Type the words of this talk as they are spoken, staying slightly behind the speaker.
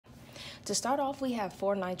To start off, we have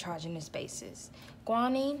 4 nitrogenous bases: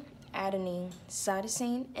 guanine, adenine,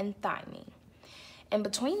 cytosine, and thymine. In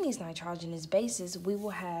between these nitrogenous bases, we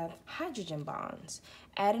will have hydrogen bonds.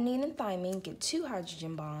 Adenine and thymine get 2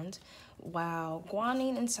 hydrogen bonds, while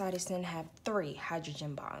guanine and cytosine have 3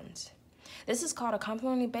 hydrogen bonds. This is called a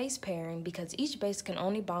complementary base pairing because each base can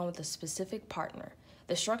only bond with a specific partner.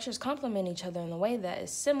 The structures complement each other in a way that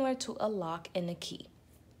is similar to a lock and a key.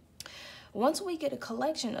 Once we get a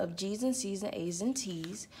collection of G's and C's and A's and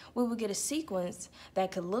T's, we will get a sequence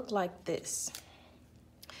that could look like this.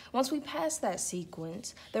 Once we pass that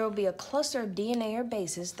sequence, there will be a cluster of DNA or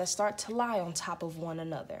bases that start to lie on top of one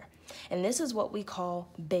another. And this is what we call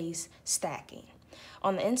base stacking.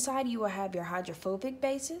 On the inside, you will have your hydrophobic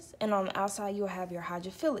bases, and on the outside, you will have your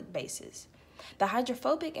hydrophilic bases. The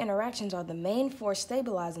hydrophobic interactions are the main force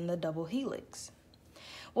stabilizing the double helix.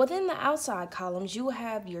 Within the outside columns, you will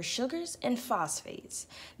have your sugars and phosphates.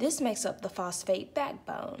 This makes up the phosphate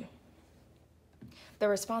backbone. The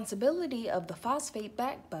responsibility of the phosphate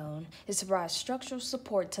backbone is to provide structural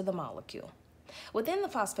support to the molecule. Within the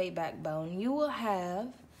phosphate backbone, you will have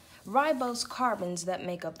ribose carbons that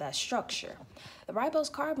make up that structure. The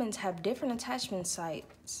ribose carbons have different attachment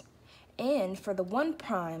sites, and for the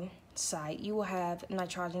 1' site, you will have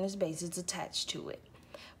nitrogenous bases attached to it.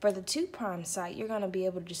 For the 2' site, you're going to be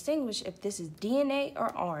able to distinguish if this is DNA or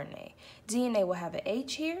RNA. DNA will have an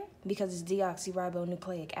H here because it's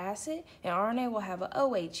deoxyribonucleic acid, and RNA will have an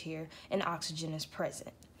OH here, and oxygen is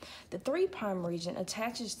present. The 3' region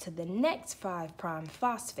attaches to the next 5'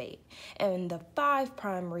 phosphate, and the 5'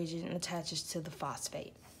 region attaches to the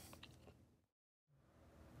phosphate.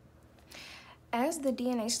 As the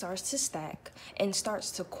DNA starts to stack and starts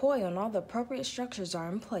to coil and all the appropriate structures are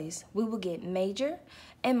in place, we will get major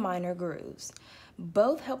and minor grooves.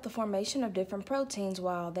 Both help the formation of different proteins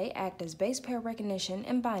while they act as base pair recognition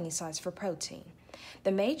and binding sites for protein.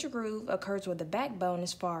 The major groove occurs where the backbone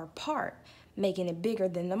is far apart, making it bigger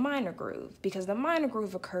than the minor groove, because the minor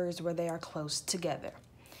groove occurs where they are close together.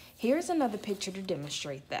 Here's another picture to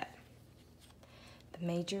demonstrate that.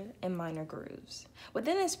 Major and minor grooves.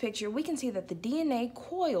 Within this picture, we can see that the DNA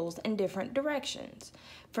coils in different directions.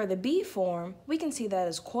 For the B form, we can see that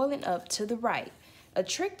it's coiling up to the right. A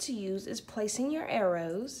trick to use is placing your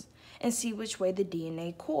arrows and see which way the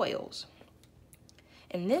DNA coils.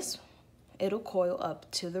 In this, it'll coil up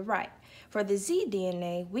to the right. For the Z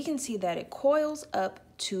DNA, we can see that it coils up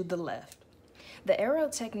to the left. The arrow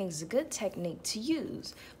technique is a good technique to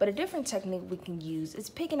use, but a different technique we can use is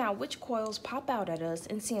picking out which coils pop out at us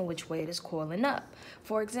and seeing which way it is coiling up.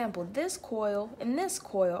 For example, this coil and this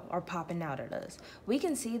coil are popping out at us. We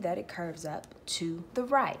can see that it curves up to the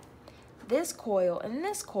right. This coil and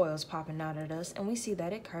this coil is popping out at us, and we see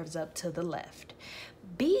that it curves up to the left.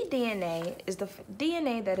 B DNA is the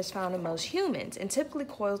DNA that is found in most humans and typically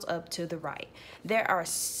coils up to the right. There are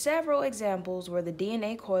several examples where the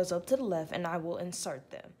DNA coils up to the left, and I will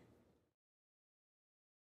insert them.